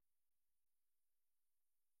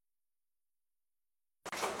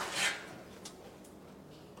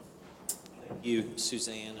You,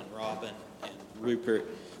 Suzanne and Robin and Rupert,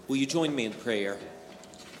 will you join me in prayer?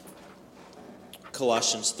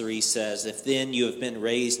 Colossians 3 says, "If then you have been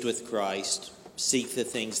raised with Christ, seek the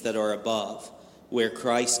things that are above, where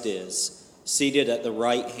Christ is, seated at the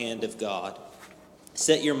right hand of God.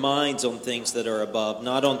 Set your minds on things that are above,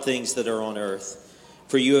 not on things that are on earth.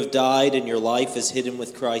 For you have died, and your life is hidden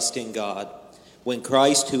with Christ in God. When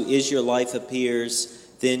Christ, who is your life, appears,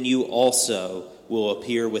 then you also will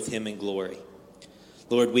appear with him in glory."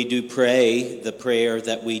 Lord, we do pray the prayer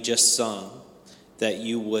that we just sung, that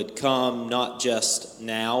you would come not just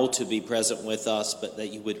now to be present with us, but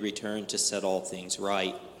that you would return to set all things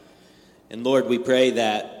right. And Lord, we pray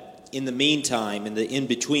that in the meantime, in the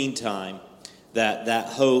in-between time, that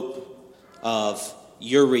hope of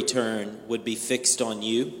your return would be fixed on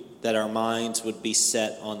you, that our minds would be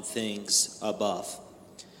set on things above.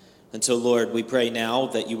 And so, Lord, we pray now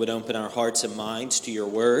that you would open our hearts and minds to your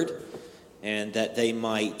word, and that they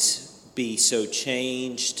might be so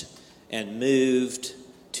changed and moved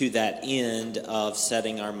to that end of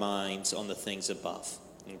setting our minds on the things above.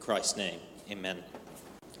 In Christ's name, amen.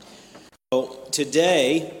 So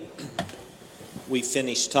today, we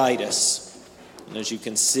finished Titus. And as you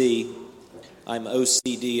can see, I'm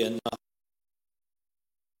OCD enough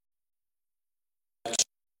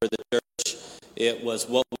for the church. It was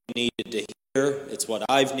what we needed to hear. It's what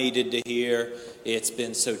I've needed to hear. It's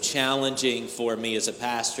been so challenging for me as a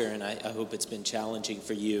pastor, and I hope it's been challenging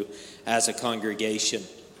for you as a congregation.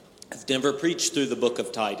 I've never preached through the book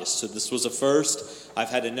of Titus, so this was a first. I've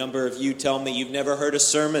had a number of you tell me you've never heard a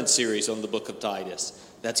sermon series on the book of Titus.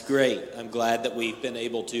 That's great. I'm glad that we've been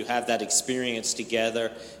able to have that experience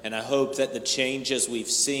together, and I hope that the changes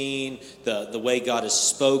we've seen, the way God has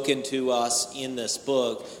spoken to us in this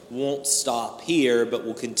book won't stop here, but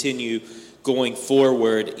will continue going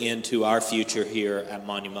forward into our future here at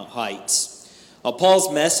Monument Heights.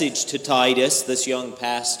 Paul's message to Titus, this young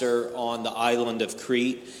pastor on the island of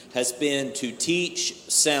Crete, has been to teach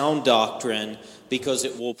sound doctrine because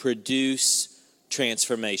it will produce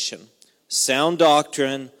transformation. Sound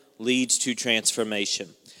doctrine leads to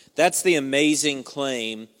transformation. That's the amazing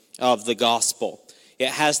claim of the gospel. It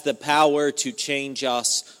has the power to change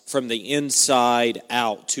us from the inside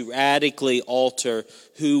out, to radically alter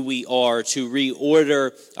who we are, to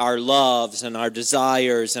reorder our loves and our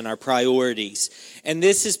desires and our priorities. And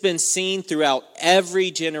this has been seen throughout every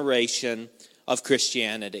generation of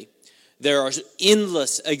Christianity. There are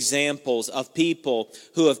endless examples of people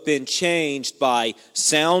who have been changed by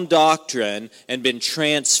sound doctrine and been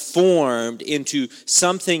transformed into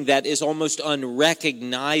something that is almost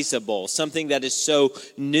unrecognizable, something that is so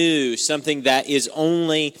new, something that is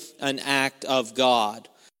only an act of God.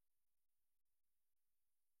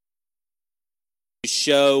 To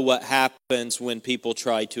show what happens when people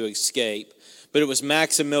try to escape. But it was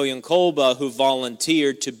Maximilian Kolbe who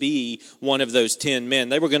volunteered to be one of those 10 men.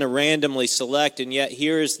 They were going to randomly select, and yet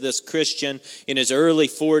here is this Christian in his early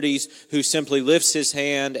 40s who simply lifts his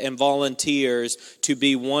hand and volunteers to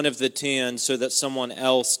be one of the 10 so that someone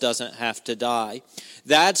else doesn't have to die.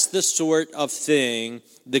 That's the sort of thing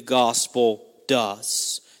the gospel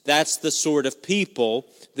does. That's the sort of people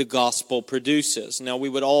the gospel produces. Now, we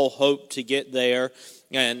would all hope to get there.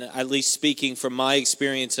 And at least speaking from my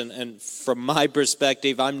experience and from my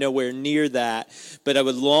perspective, I'm nowhere near that. But I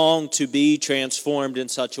would long to be transformed in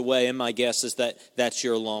such a way, and my guess is that that's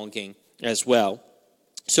your longing as well.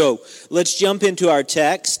 So let's jump into our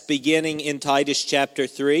text, beginning in Titus chapter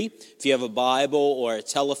 3. If you have a Bible or a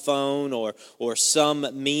telephone or some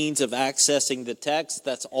means of accessing the text,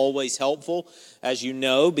 that's always helpful, as you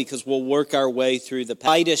know, because we'll work our way through the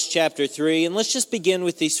Titus chapter 3. And let's just begin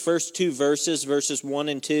with these first two verses, verses 1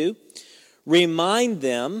 and 2. Remind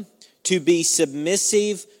them to be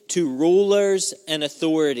submissive to rulers and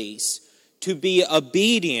authorities, to be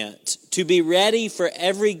obedient, to be ready for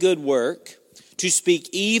every good work, to speak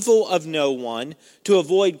evil of no one, to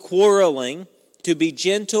avoid quarreling, to be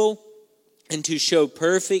gentle, and to show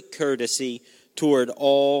perfect courtesy toward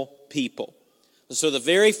all people. So the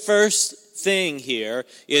very first thing here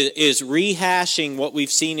is rehashing what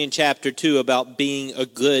we've seen in chapter 2 about being a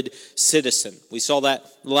good citizen. We saw that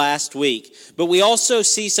last week. But we also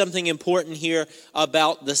see something important here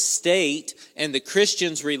about the state and the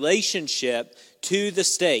Christian's relationship to the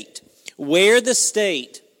state. Where the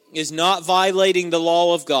state is not violating the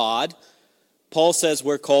law of God, Paul says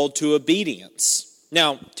we're called to obedience.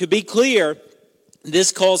 Now, to be clear,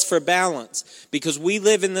 this calls for balance because we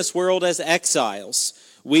live in this world as exiles.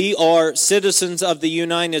 We are citizens of the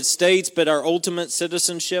United States, but our ultimate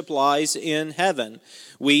citizenship lies in heaven.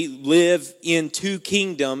 We live in two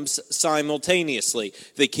kingdoms simultaneously.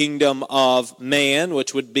 The kingdom of man,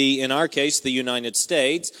 which would be, in our case, the United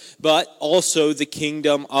States, but also the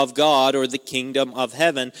kingdom of God, or the kingdom of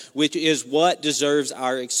heaven, which is what deserves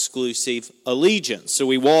our exclusive allegiance. So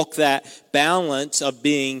we walk that balance of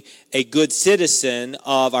being a good citizen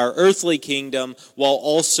of our earthly kingdom while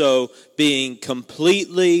also being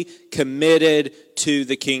completely committed to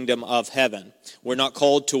the kingdom of heaven. We're not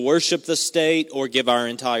called to worship the state or give our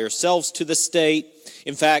entire selves to the state.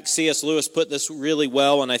 In fact, C.S. Lewis put this really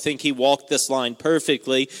well, and I think he walked this line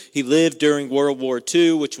perfectly. He lived during World War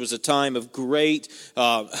II, which was a time of great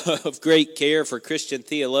care for Christian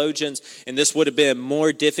theologians, and this would have been a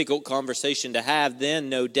more difficult conversation to have then,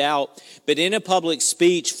 no doubt. But in a public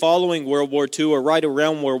speech following World War II, or right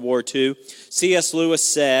around World War II, C.S. Lewis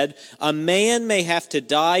said, "A man may have to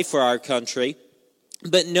die for our country,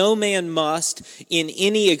 but no man must, in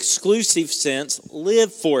any exclusive sense,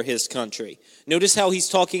 live for his country." Notice how he's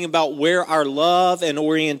talking about where our love and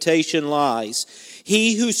orientation lies.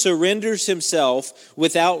 He who surrenders himself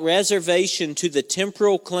without reservation to the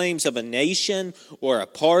temporal claims of a nation or a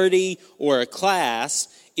party or a class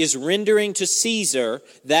is rendering to Caesar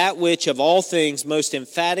that which of all things most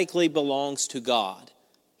emphatically belongs to God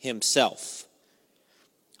himself.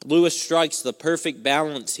 Lewis strikes the perfect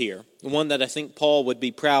balance here, one that I think Paul would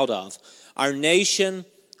be proud of. Our nation,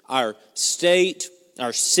 our state,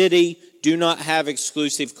 our city do not have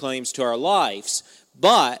exclusive claims to our lives,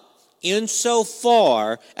 but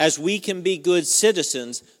insofar as we can be good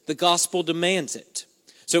citizens, the gospel demands it.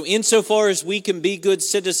 So insofar as we can be good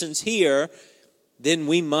citizens here, then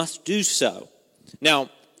we must do so.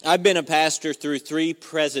 Now, I've been a pastor through 3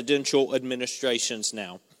 presidential administrations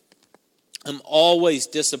now. I'm always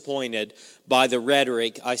disappointed by the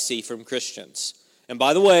rhetoric I see from Christians. And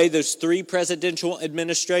by the way, those 3 presidential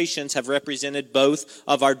administrations have represented both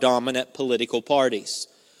of our dominant political parties.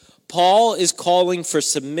 Paul is calling for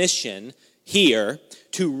submission here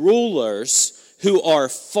to rulers who are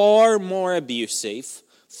far more abusive,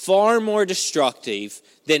 far more destructive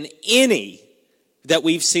than any that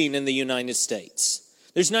we've seen in the United States.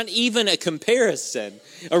 There's not even a comparison.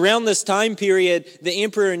 Around this time period, the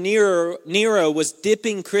Emperor Nero was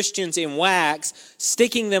dipping Christians in wax,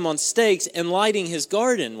 sticking them on stakes, and lighting his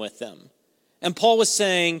garden with them. And Paul was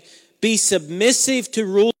saying, be submissive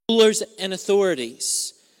to rulers and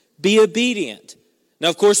authorities. Be obedient. Now,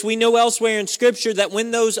 of course, we know elsewhere in Scripture that when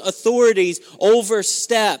those authorities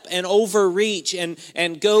overstep and overreach and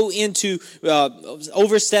go into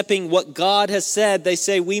overstepping what God has said, they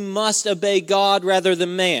say we must obey God rather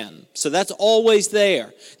than man. So that's always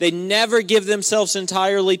there. They never give themselves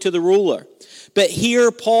entirely to the ruler. But here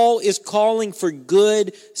Paul is calling for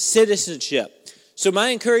good citizenship. So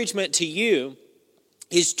my encouragement to you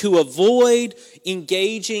is to avoid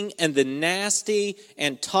engaging in the nasty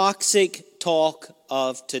and toxic talk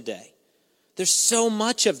of today. There's so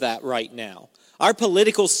much of that right now. Our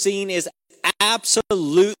political scene is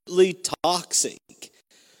absolutely toxic.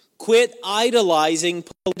 Quit idolizing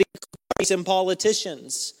political parties and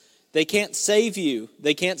politicians. They can't save you.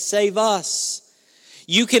 They can't save us.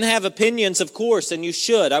 You can have opinions, of course, and you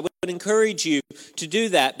should. I would encourage you to do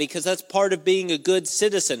that because that's part of being a good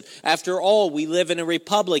citizen. After all, we live in a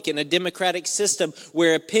republic, in a democratic system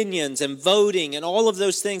where opinions and voting and all of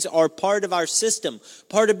those things are part of our system.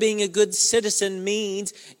 Part of being a good citizen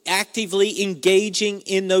means actively engaging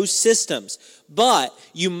in those systems. But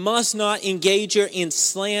you must not engage in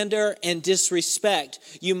slander and disrespect.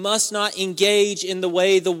 You must not engage in the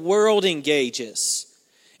way the world engages.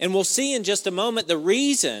 And we'll see in just a moment the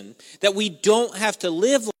reason that we don't have to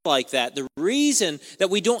live like that. The reason that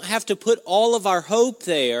we don't have to put all of our hope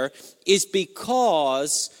there is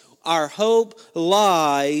because our hope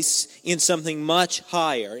lies in something much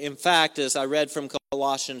higher. In fact, as I read from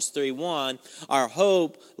Colossians 3:1, our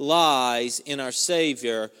hope lies in our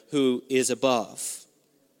Savior who is above.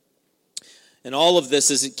 And all of this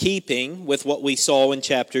is in keeping with what we saw in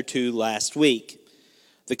chapter 2 last week.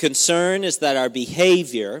 The concern is that our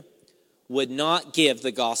behavior would not give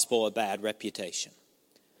the gospel a bad reputation.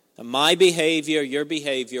 And my behavior, your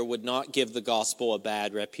behavior would not give the gospel a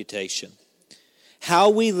bad reputation. How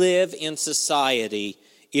we live in society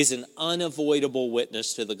is an unavoidable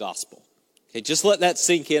witness to the gospel. Okay, just let that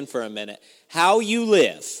sink in for a minute. How you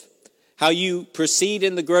live, how you proceed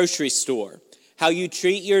in the grocery store, how you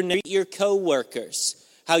treat your co-workers,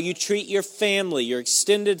 how you treat your family, your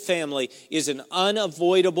extended family, is an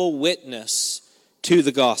unavoidable witness to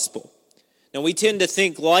the gospel. Now, we tend to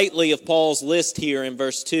think lightly of Paul's list here in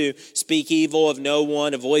verse 2. Speak evil of no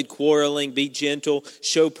one, avoid quarreling, be gentle,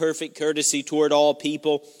 show perfect courtesy toward all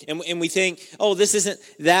people. And we think, oh, this isn't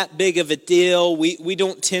that big of a deal. We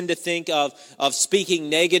don't tend to think of speaking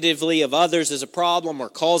negatively of others as a problem, or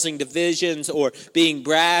causing divisions, or being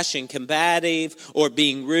brash and combative, or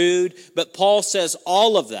being rude. But Paul says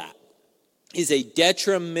all of that is a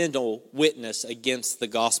detrimental witness against the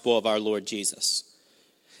gospel of our Lord Jesus.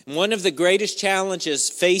 One of the greatest challenges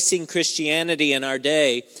facing Christianity in our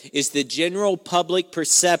day is the general public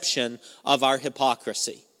perception of our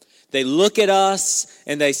hypocrisy. They look at us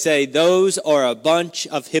and they say, those are a bunch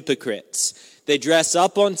of hypocrites. They dress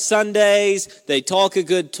up on Sundays, they talk a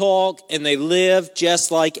good talk, and they live just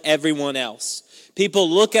like everyone else. People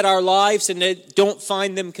look at our lives and they don't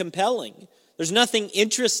find them compelling. There's nothing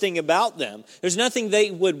interesting about them. There's nothing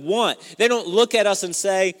they would want. They don't look at us and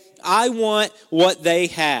say, I want what they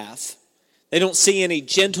have. They don't see any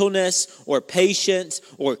gentleness or patience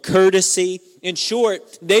or courtesy. In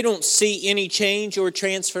short, they don't see any change or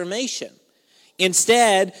transformation.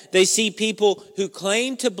 Instead, they see people who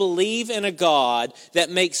claim to believe in a God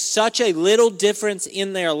that makes such a little difference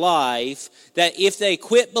in their life that if they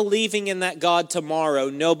quit believing in that God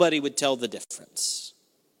tomorrow, nobody would tell the difference.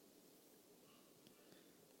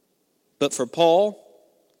 But for Paul,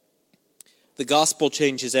 the gospel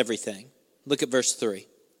changes everything. Look at verse 3.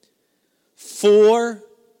 For,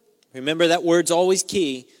 remember that word's always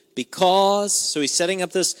key, because, so he's setting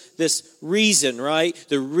up this reason, right?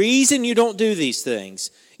 The reason you don't do these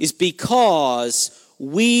things is because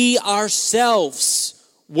we ourselves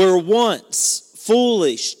were once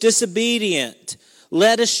foolish, disobedient,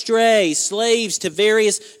 led astray, slaves to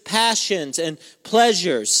various passions and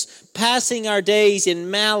pleasures, passing our days in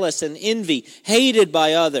malice and envy, hated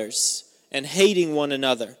by others and hating one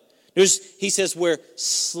another. He says we're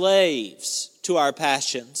slaves to our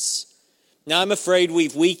passions. Now, I'm afraid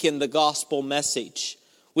we've weakened the gospel message.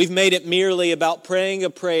 We've made it merely about praying a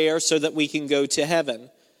prayer so that we can go to heaven.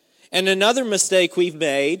 And another mistake we've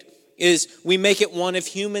made is we make it one of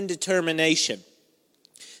human determination.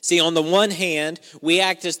 See, on the one hand, we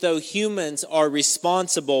act as though humans are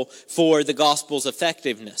responsible for the gospel's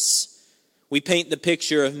effectiveness. We paint the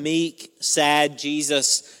picture of meek, sad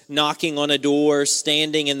Jesus knocking on a door,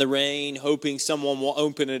 standing in the rain, hoping someone will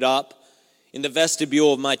open it up. In the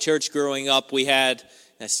vestibule of my church growing up, I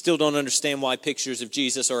still don't understand why pictures of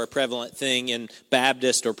Jesus are a prevalent thing in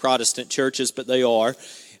Baptist or Protestant churches, but they are.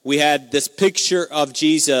 We had this picture of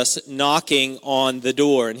Jesus knocking on the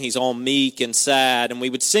door, and he's all meek and sad, and we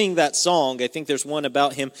would sing that song. I think there's one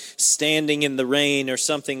about him standing in the rain or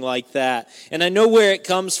something like that. And I know where it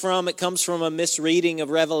comes from. It comes from a misreading of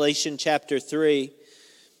Revelation chapter 3.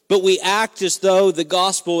 But we act as though the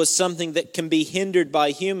gospel is something that can be hindered by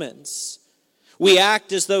humans. We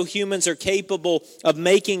act as though humans are capable of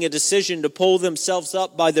making a decision to pull themselves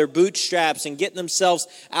up by their bootstraps and get themselves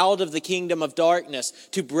out of the kingdom of darkness,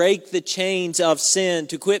 to break the chains of sin,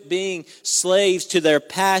 to quit being slaves to their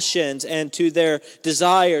passions and to their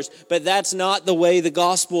desires. But that's not the way the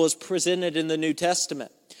gospel is presented in the New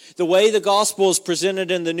Testament. The way the gospel is presented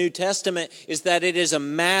in the New Testament is that it is a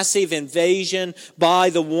massive invasion by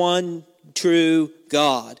the one true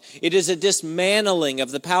God. It is a dismantling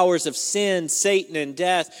of the powers of sin, Satan, and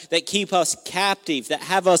death that keep us captive, that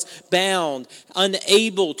have us bound,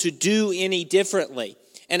 unable to do any differently.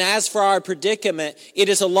 And as for our predicament, it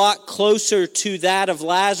is a lot closer to that of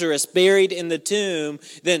Lazarus buried in the tomb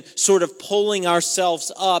than sort of pulling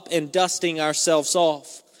ourselves up and dusting ourselves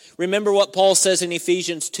off. Remember what Paul says in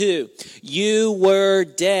Ephesians 2. You were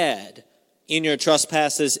dead in your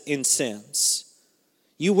trespasses and sins.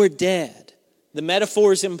 You were dead. The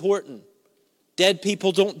metaphor is important. Dead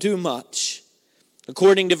people don't do much.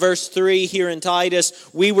 According to verse 3 here in Titus,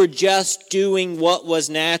 we were just doing what was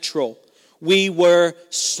natural. We were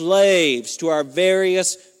slaves to our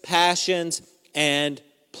various passions and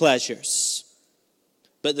pleasures.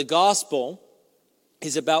 But the gospel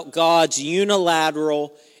is about God's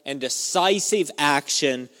unilateral and decisive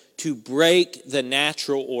action to break the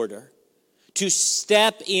natural order, to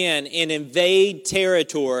step in and invade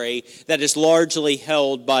territory that is largely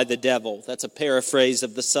held by the devil. That's a paraphrase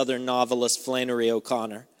of the Southern novelist Flannery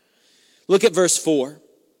O'Connor. Look at verse 4.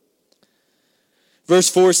 Verse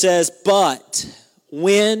 4 says, but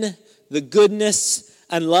when the goodness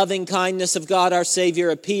and loving kindness of God our Savior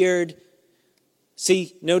appeared,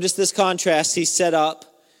 see, notice this contrast he's set up.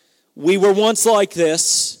 We were once like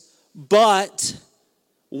this, but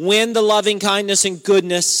when the loving kindness and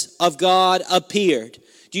goodness of God appeared.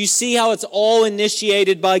 Do you see how it's all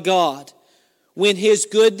initiated by God? When his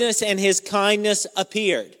goodness and his kindness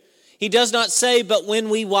appeared. He does not say, but when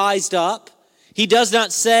we wised up. He does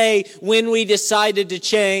not say when we decided to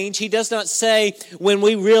change. He does not say when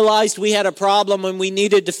we realized we had a problem and we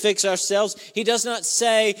needed to fix ourselves. He does not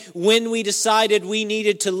say when we decided we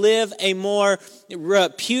needed to live a more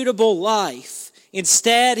reputable life.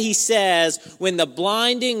 Instead, he says, when the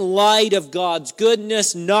blinding light of God's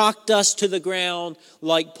goodness knocked us to the ground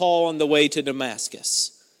like Paul on the way to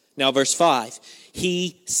Damascus. Now, verse 5,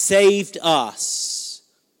 he saved us.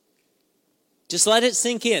 Just let it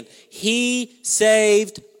sink in. He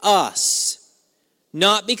saved us,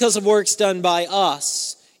 not because of works done by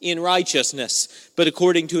us in righteousness, but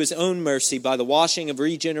according to his own mercy by the washing of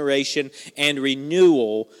regeneration and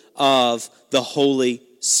renewal of the Holy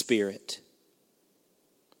Spirit.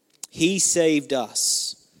 He saved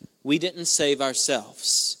us. We didn't save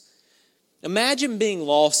ourselves. Imagine being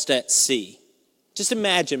lost at sea. Just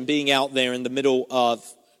imagine being out there in the middle of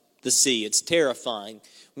the sea. It's terrifying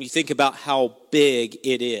when you think about how big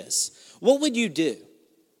it is. What would you do?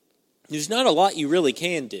 There's not a lot you really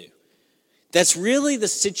can do. That's really the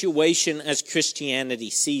situation as Christianity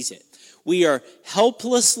sees it. We are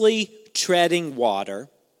helplessly treading water,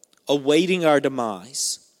 awaiting our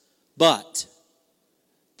demise. But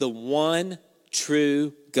the one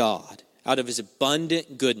true God, out of his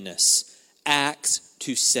abundant goodness, acts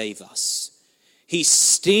to save us. He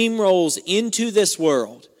steamrolls into this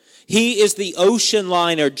world. He is the ocean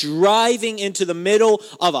liner driving into the middle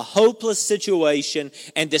of a hopeless situation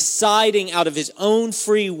and deciding out of his own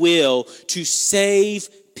free will to save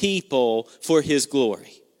people for his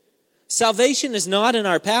glory. Salvation is not in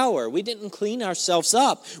our power. We didn't clean ourselves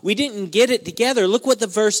up. We didn't get it together. Look what the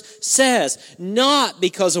verse says. Not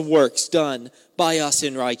because of works done by us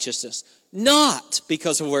in righteousness. Not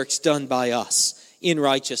because of works done by us in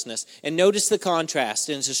righteousness. And notice the contrast,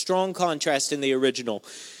 and it's a strong contrast in the original.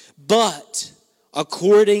 But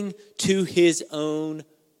according to his own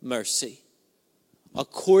mercy.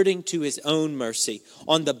 According to his own mercy.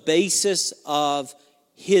 On the basis of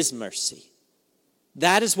his mercy.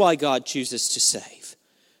 That is why God chooses to save.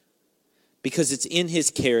 Because it's in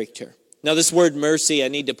his character. Now this word mercy, I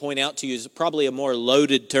need to point out to you, is probably a more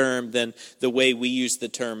loaded term than the way we use the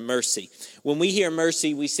term mercy. When we hear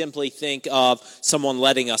mercy, we simply think of someone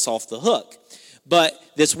letting us off the hook. But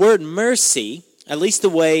this word mercy, at least the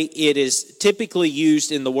way it is typically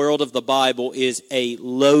used in the world of the Bible, is a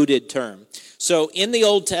loaded term. So in the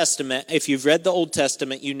Old Testament, if you've read the Old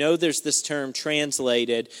Testament, you know there's this term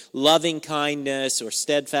translated loving kindness or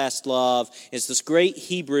steadfast love. It's this great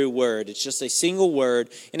Hebrew word. It's just a single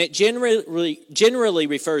word, and it generally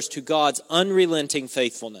refers to God's unrelenting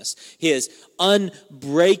faithfulness, his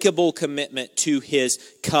unbreakable commitment to his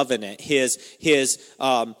covenant, his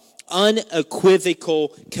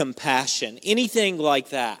unequivocal compassion, anything like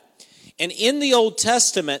that. And in the Old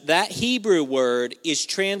Testament, that Hebrew word is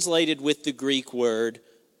translated with the Greek word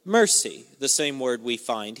mercy, the same word we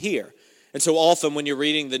find here. And so often when you're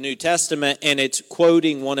reading the New Testament and it's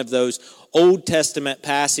quoting one of those Old Testament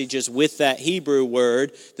passages with that Hebrew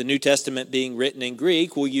word, the New Testament being written in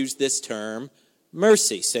Greek, we'll use this term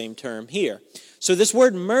mercy, same term here. So this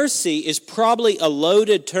word mercy is probably a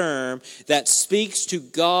loaded term that speaks to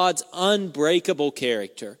God's unbreakable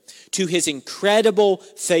character, to his incredible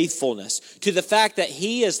faithfulness, to the fact that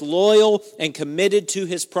he is loyal and committed to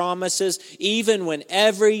his promises, even when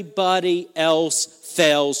everybody else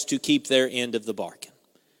fails to keep their end of the bargain.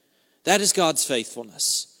 That is God's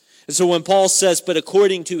faithfulness. And so when Paul says, but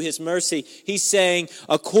according to his mercy, he's saying,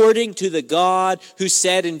 according to the God who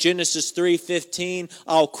said in Genesis 3:15,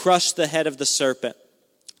 I'll crush the head of the serpent.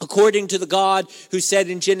 According to the God who said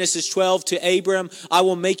in Genesis 12 to Abram, I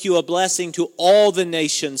will make you a blessing to all the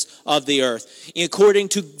nations of the earth. According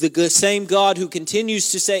to the same God who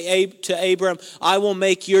continues to say to Abram, I will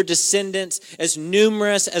make your descendants as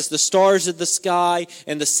numerous as the stars of the sky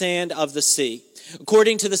and the sand of the sea.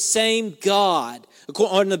 According to the same God,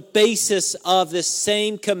 on the basis of this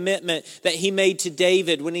same commitment that he made to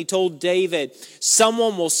David when he told David,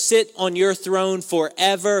 someone will sit on your throne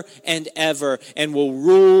forever and ever and will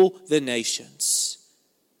rule the nations.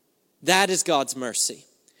 That is God's mercy.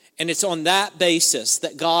 And it's on that basis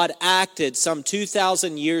that God acted some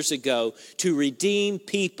 2,000 years ago to redeem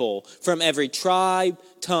people from every tribe,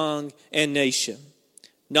 tongue, and nation.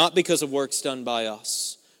 Not because of works done by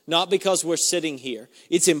us. Not because we're sitting here.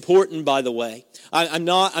 It's important, by the way. I'm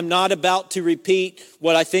not about to repeat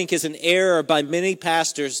what I think is an error by many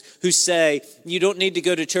pastors who say you don't need to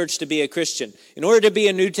go to church to be a Christian. In order to be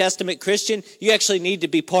a New Testament Christian, you actually need to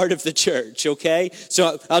be part of the church, okay?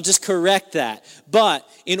 So I'll just correct that. But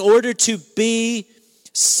in order to be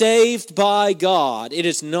saved by God, it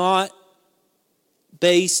is not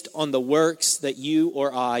based on the works that you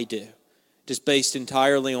or I do. It is based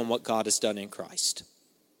entirely on what God has done in Christ.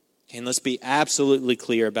 And let's be absolutely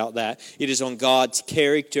clear about that. It is on God's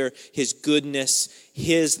character, His goodness,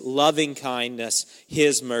 His loving kindness,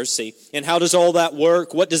 His mercy. And how does all that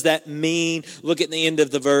work? What does that mean? Look at the end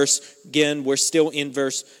of the verse. Again, we're still in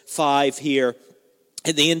verse 5 here.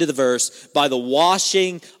 At the end of the verse, by the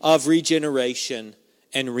washing of regeneration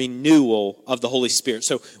and renewal of the Holy Spirit.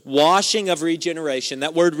 So washing of regeneration,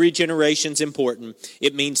 that word regeneration is important.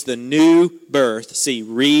 It means the new birth. See,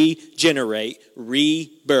 regenerate,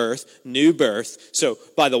 rebirth, new birth. So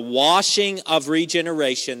by the washing of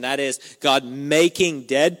regeneration, that is God making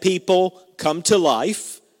dead people come to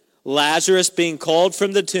life. Lazarus being called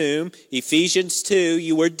from the tomb. Ephesians 2,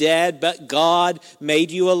 you were dead, but God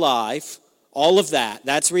made you alive. All of that,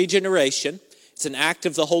 that's regeneration. It's an act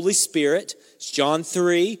of the Holy Spirit. It's John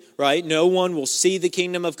 3, right? No one will see the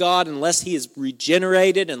kingdom of God unless he is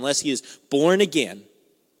regenerated, unless he is born again.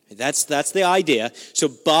 That's the idea. So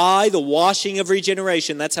by the washing of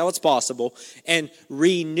regeneration, that's how it's possible. And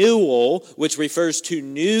renewal, which refers to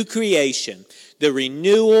new creation, the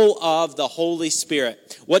renewal of the Holy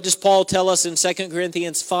Spirit. What does Paul tell us in 2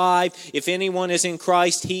 Corinthians 5? If anyone is in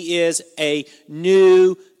Christ, he is a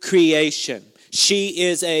new creation. She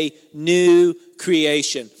is a new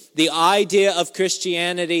creation. The idea of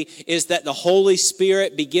Christianity is that the Holy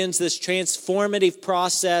Spirit begins this transformative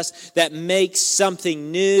process that makes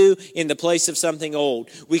something new in the place of something old.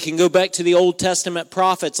 We can go back to the Old Testament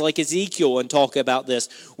prophets like Ezekiel and talk about this,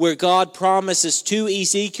 where God promises to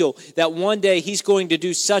Ezekiel that one day he's going to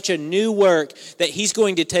do such a new work that he's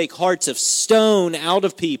going to take hearts of stone out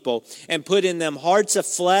of people and put in them hearts of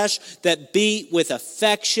flesh that beat with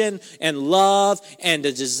affection and love and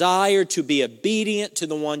a desire to be obedient to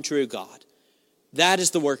the one true God. That is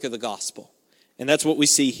the work of the gospel. And that's what we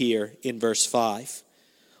see here in verse 5.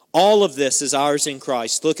 All of this is ours in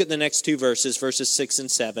Christ. Look at the next two verses, verses 6 and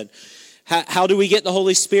 7. How do we get the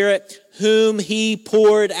Holy Spirit? Whom He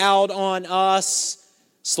poured out on us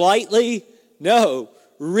slightly? No,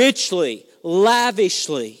 richly,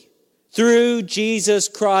 lavishly, through Jesus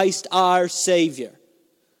Christ our Savior.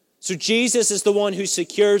 So Jesus is the one who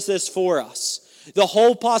secures this for us. The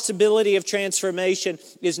whole possibility of transformation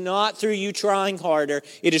is not through you trying harder.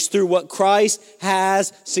 It is through what Christ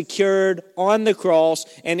has secured on the cross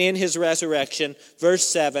and in His resurrection. Verse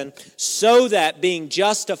 7, so that being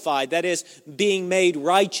justified, that is, being made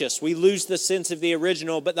righteous. We lose the sense of the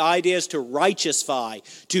original, but the idea is to righteousify,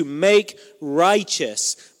 to make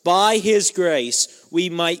righteous by His grace,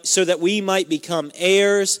 so that we might become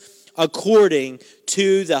heirs according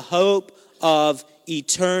to the hope of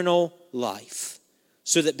eternal life.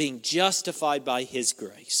 So that being justified by His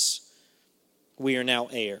grace, we are now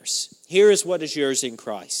heirs. Here is what is yours in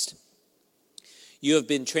Christ. You have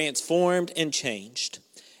been transformed and changed.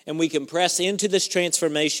 And we can press into this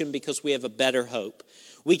transformation because we have a better hope.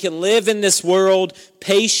 We can live in this world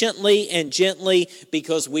patiently and gently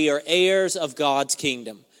because we are heirs of God's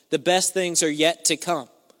kingdom. The best things are yet to come.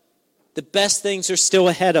 The best things are still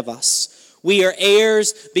ahead of us. We are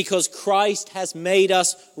heirs because Christ has made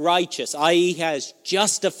us righteous, i.e. has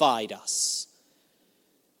justified us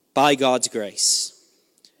by God's grace.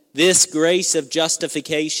 This grace of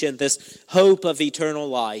justification, this hope of eternal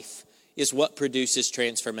life is what produces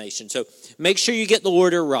transformation. So make sure you get the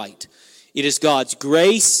order right. It is God's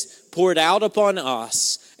grace poured out upon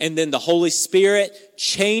us and then the Holy Spirit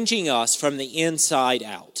changing us from the inside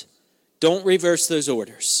out. Don't reverse those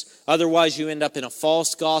orders. Otherwise, you end up in a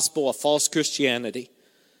false gospel, a false Christianity.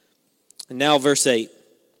 And now verse 8.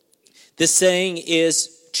 This saying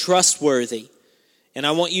is trustworthy. And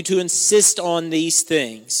I want you to insist on these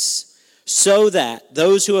things so that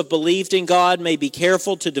those who have believed in God may be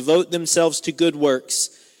careful to devote themselves to good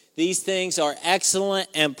works. These things are excellent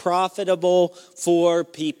and profitable for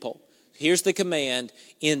people. Here's the command.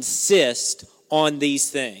 Insist on these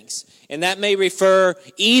things. And that may refer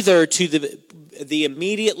either to the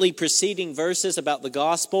immediately preceding verses about the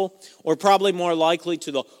gospel, or probably more likely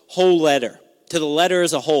to the whole letter, to the letter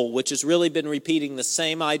as a whole, which has really been repeating the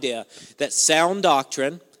same idea, that sound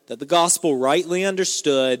doctrine, that the gospel rightly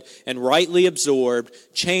understood and rightly absorbed,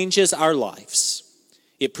 changes our lives.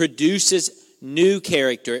 It produces new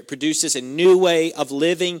character. It produces a new way of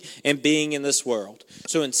living and being in this world.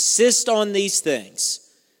 So insist on these things.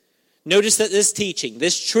 Notice that this teaching,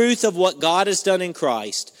 this truth of what God has done in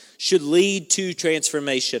Christ, should lead to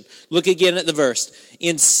transformation. Look again at the verse.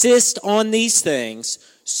 Insist on these things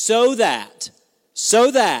so that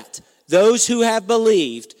those who have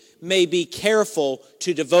believed may be careful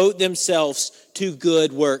to devote themselves to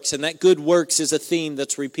good works. And that good works is a theme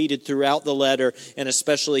that's repeated throughout the letter, and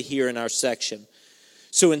especially here in our section.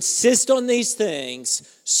 So insist on these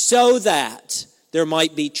things so that there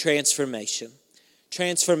might be transformation.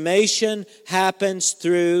 Transformation happens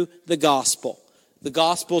through the gospel. The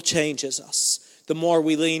gospel changes us. The more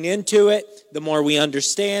we lean into it, the more we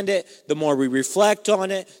understand it, the more we reflect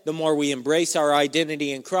on it, the more we embrace our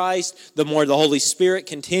identity in Christ, the more the Holy Spirit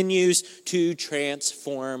continues to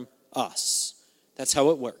transform us. That's how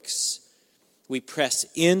it works. We press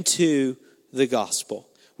into the gospel.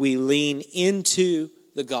 We lean into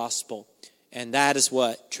the gospel, and that is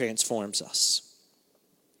what transforms us.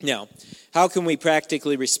 Now, how can we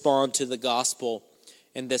practically respond to the gospel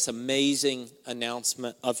and this amazing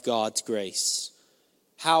announcement of God's grace?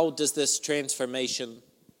 How does this transformation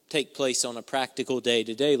take place on a practical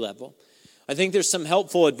day-to-day level? I think there's some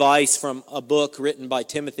helpful advice from a book written by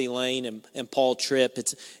Timothy Lane and Paul Tripp.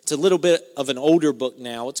 It's a little bit of an older book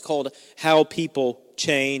now. It's called How People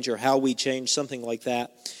Change, or How We Change, something like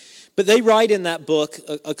that. But they write in that book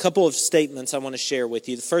a couple of statements I want to share with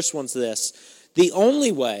you. The first one's this: the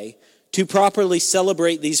only way to properly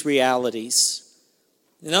celebrate these realities,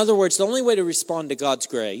 in other words, the only way to respond to God's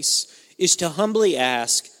grace, is to humbly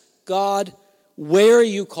ask, God, where are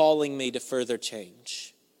you calling me to further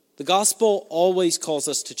change? The gospel always calls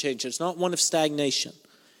us to change. It's not one of stagnation.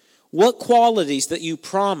 What qualities that you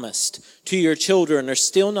promised to your children are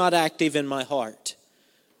still not active in my heart?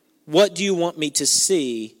 What do you want me to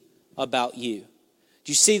see about you?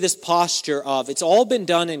 Do you see this posture of, it's all been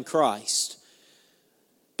done in Christ,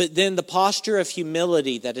 but then the posture of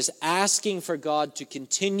humility that is asking for God to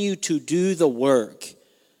continue to do the work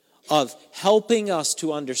of helping us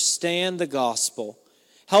to understand the gospel,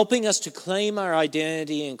 helping us to claim our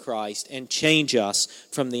identity in Christ and change us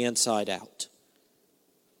from the inside out.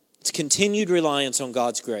 It's continued reliance on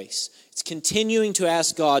God's grace. It's continuing to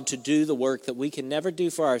ask God to do the work that we can never do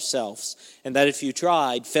for ourselves, and that if you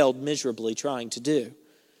tried, failed miserably trying to do.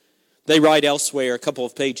 They write elsewhere, a couple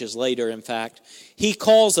of pages later, in fact, He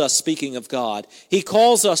calls us, speaking of God, He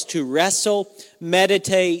calls us to wrestle,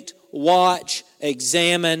 meditate, watch,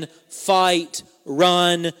 examine, fight,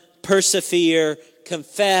 run, persevere,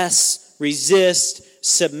 confess, resist,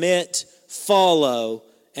 submit, follow,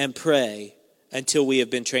 and pray until we have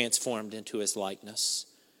been transformed into His likeness.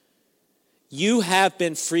 You have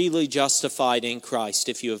been freely justified in Christ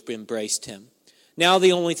if you have embraced Him. Now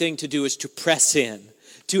the only thing to do is to press in,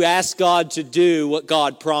 to ask God to do what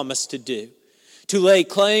God promised to do, to lay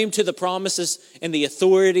claim to the promises and the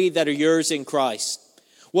authority that are yours in Christ.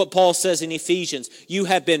 What Paul says in Ephesians, you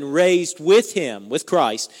have been raised with Him, with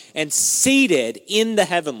Christ, and seated in the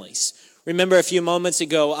heavenlies. Remember a few moments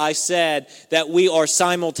ago I said that we are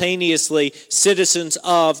simultaneously citizens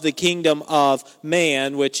of the kingdom of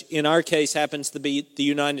man, which in our case happens to be the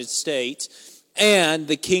United States, and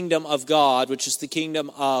the kingdom of God, which is the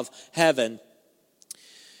kingdom of heaven.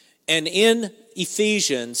 And in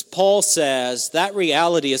Ephesians, Paul says that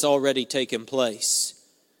reality has already taken place.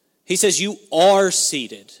 He says you are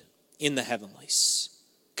seated in the heavenlies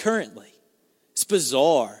currently. It's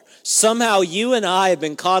bizarre. Somehow you and I have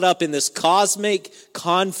been caught up in this cosmic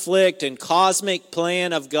conflict and cosmic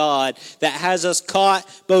plan of God that has us caught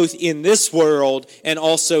both in this world and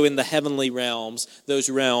also in the heavenly realms, those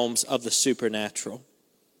realms of the supernatural.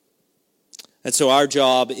 And so our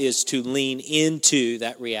job is to lean into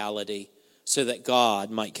that reality so that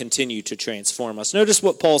God might continue to transform us. Notice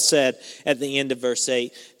what Paul said at the end of verse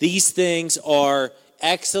 8. These things are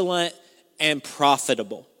excellent and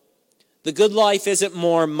profitable. The good life isn't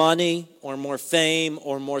more money or more fame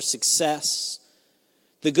or more success.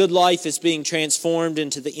 The good life is being transformed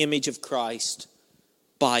into the image of Christ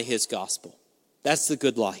by His gospel. That's the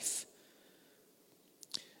good life.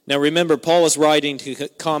 Now remember, Paul is writing to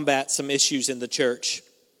combat some issues in the church.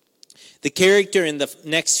 The character in the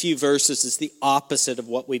next few verses is the opposite of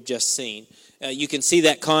what we've just seen. You can see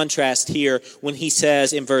that contrast here when he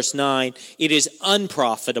says in verse 9, it is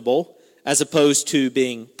unprofitable as opposed to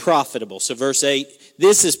being profitable. So verse 8,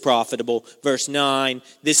 this is profitable. Verse 9,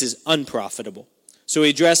 this is unprofitable. So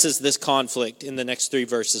he addresses this conflict in the next three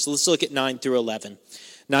verses. Let's look at 9 through 11.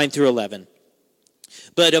 9 through 11.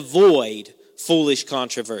 But avoid foolish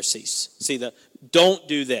controversies. See, don't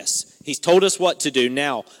do this. He's told us what to do.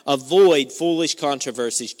 Now, avoid foolish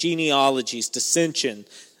controversies, genealogies, dissension,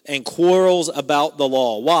 and quarrels about the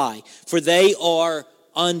law. Why? For they are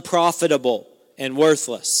unprofitable and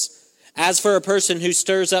worthless. As for a person who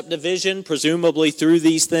stirs up division, presumably through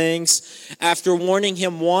these things, after warning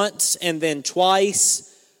him once and then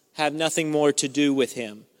twice, have nothing more to do with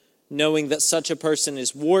him, knowing that such a person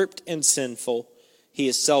is warped and sinful, he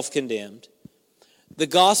is self-condemned. The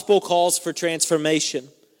gospel calls for transformation.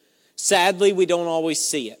 Sadly, we don't always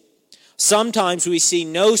see it. Sometimes we see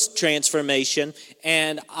no transformation,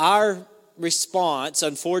 and our response,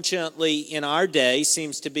 unfortunately, in our day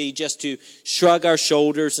seems to be just to shrug our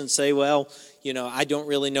shoulders and say, well, I don't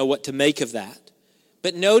really know what to make of that.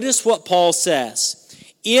 But notice what Paul says.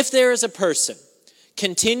 If there is a person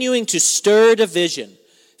continuing to stir division,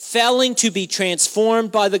 failing to be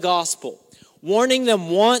transformed by the gospel, warning them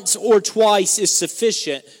once or twice is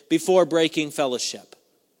sufficient before breaking fellowship.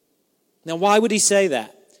 Now, why would he say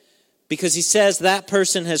that? Because he says that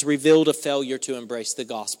person has revealed a failure to embrace the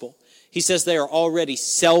gospel. He says they are already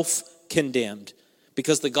self-condemned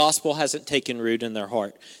because the gospel hasn't taken root in their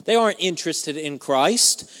heart. They aren't interested in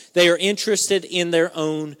Christ. They are interested in their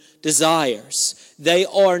own desires. They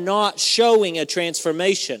are not showing a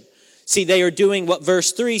transformation. See, they are doing what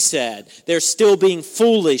verse 3 said. They're still being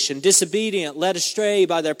foolish and disobedient, led astray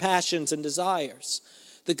by their passions and desires.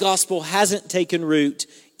 The gospel hasn't taken root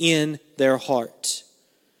in their heart.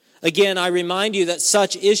 Again, I remind you that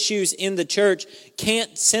such issues in the church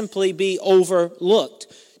can't simply be overlooked.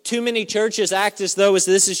 Too many churches act as though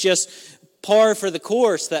this is just par for the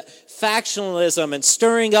course, that factionalism and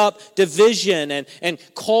stirring up division and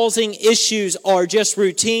causing issues are just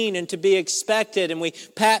routine and to be expected. And we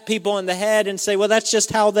pat people on the head and say, well, that's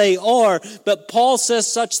just how they are. But Paul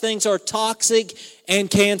says such things are toxic and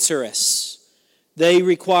cancerous. They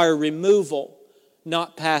require removal,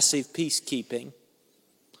 not passive peacekeeping.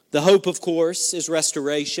 The hope, of course, is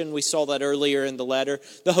restoration. We saw that earlier in the letter.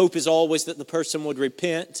 The hope is always that the person would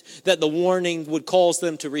repent, that the warning would cause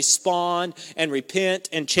them to respond and repent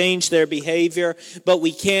and change their behavior. But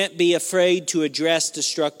we can't be afraid to address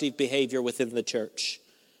destructive behavior within the church.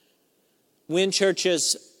 When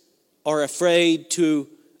churches are afraid to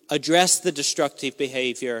address the destructive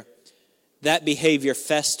behavior, that behavior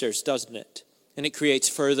festers, doesn't it? And it creates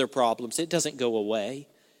further problems. It doesn't go away.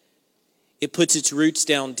 It puts its roots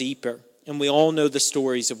down deeper, and we all know the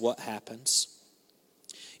stories of what happens.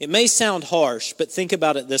 It may sound harsh, but think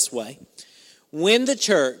about it this way. When the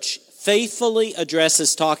church faithfully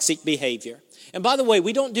addresses toxic behavior, and by the way,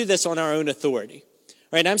 we don't do this on our own authority.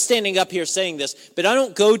 Right? I'm standing up here saying this, but I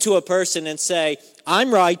don't go to a person and say,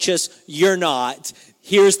 I'm righteous, you're not.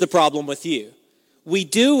 Here's the problem with you. We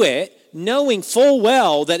do it knowing full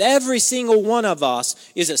well that every single one of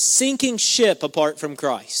us is a sinking ship apart from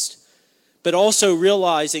Christ. But also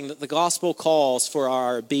realizing that the gospel calls for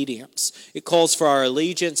our obedience. It calls for our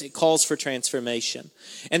allegiance. It calls for transformation.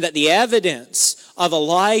 And that the evidence of a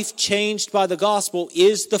life changed by the gospel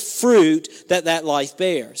is the fruit that life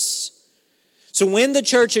bears. So when the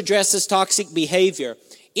church addresses toxic behavior,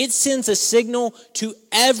 it sends a signal to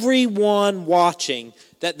everyone watching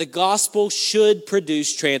that the gospel should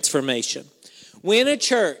produce transformation. When a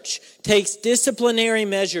church takes disciplinary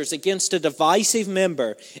measures against a divisive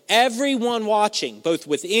member, everyone watching, both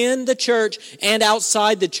within the church and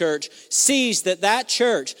outside the church, sees that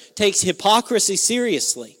church takes hypocrisy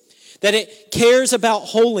seriously, that it cares about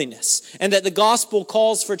holiness, and that the gospel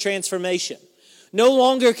calls for transformation. No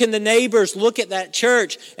longer can the neighbors look at that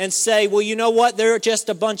church and say, well, you know what? They're just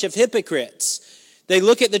a bunch of hypocrites. They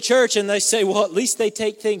look at the church and they say, well, at least they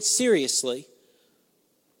take things seriously.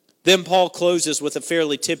 Then Paul closes with a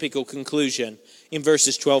fairly typical conclusion in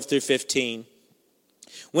verses 12 through 15.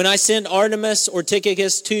 When I send Artemas or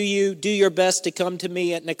Tychicus to you, do your best to come to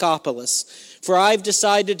me at Nicopolis, for I've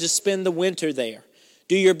decided to spend the winter there.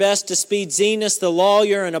 Do your best to speed Zenas the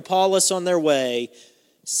lawyer and Apollos on their way.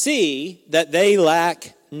 See that they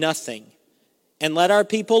lack nothing. And let our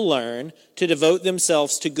people learn to devote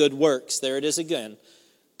themselves to good works. There it is again.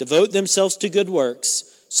 Devote themselves to good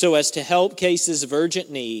works, so as to help cases of urgent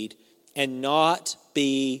need and not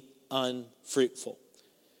be unfruitful.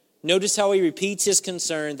 Notice how he repeats his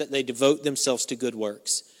concern that they devote themselves to good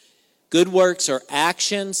works. Good works are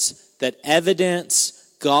actions that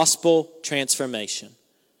evidence gospel transformation.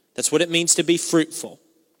 That's what it means to be fruitful.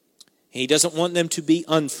 He doesn't want them to be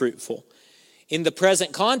unfruitful. In the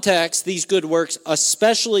present context, these good works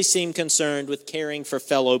especially seem concerned with caring for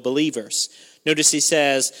fellow believers. Notice he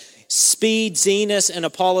says, speed Zenas and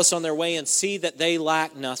Apollos on their way and see that they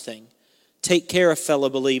lack nothing. Take care of fellow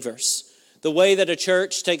believers. The way that a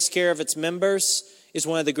church takes care of its members is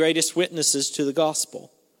one of the greatest witnesses to the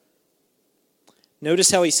gospel.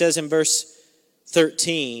 Notice how he says in verse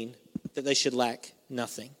 13 that they should lack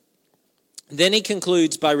nothing. Then he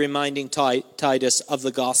concludes by reminding Titus of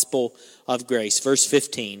the gospel of grace. Verse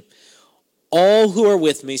 15. All who are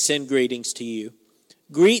with me send greetings to you.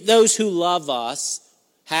 Greet those who love us.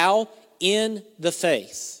 How? In the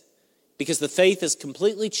faith. because the faith has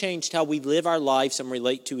completely changed how we live our lives and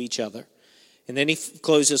relate to each other. And then he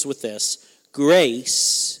closes with this: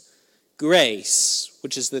 grace,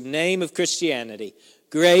 which is the name of Christianity,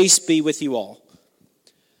 grace be with you all.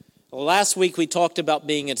 Well, last week we talked about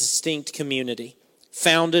being a distinct community,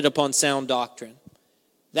 founded upon sound doctrine.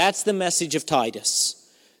 That's the message of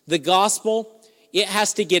Titus. The gospel, it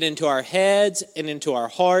has to get into our heads and into our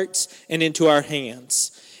hearts and into our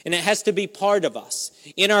hands. And it has to be part of us,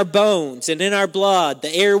 in our bones and in our blood,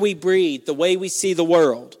 the air we breathe, the way we see the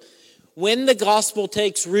world. When the gospel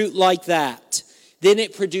takes root like that, then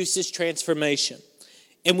it produces transformation.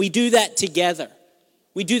 And we do that together.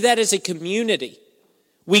 We do that as a community.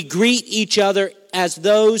 We greet each other as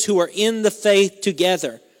those who are in the faith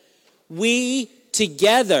together. We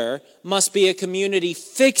together must be a community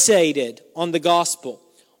fixated on the gospel,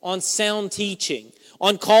 on sound teaching,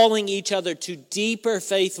 on calling each other to deeper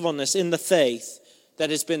faithfulness in the faith that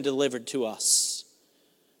has been delivered to us.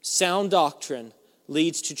 Sound doctrine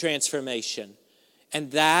leads to transformation, and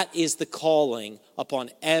that is the calling upon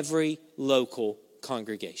every local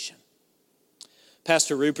congregation.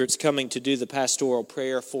 Pastor Rupert's coming to do the pastoral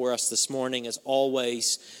prayer for us this morning. As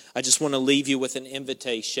always, I just want to leave you with an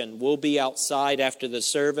invitation. We'll be outside after the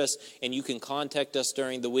service, and you can contact us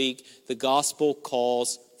during the week. The gospel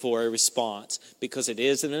calls for a response because it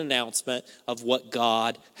is an announcement of what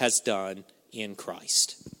God has done in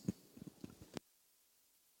Christ.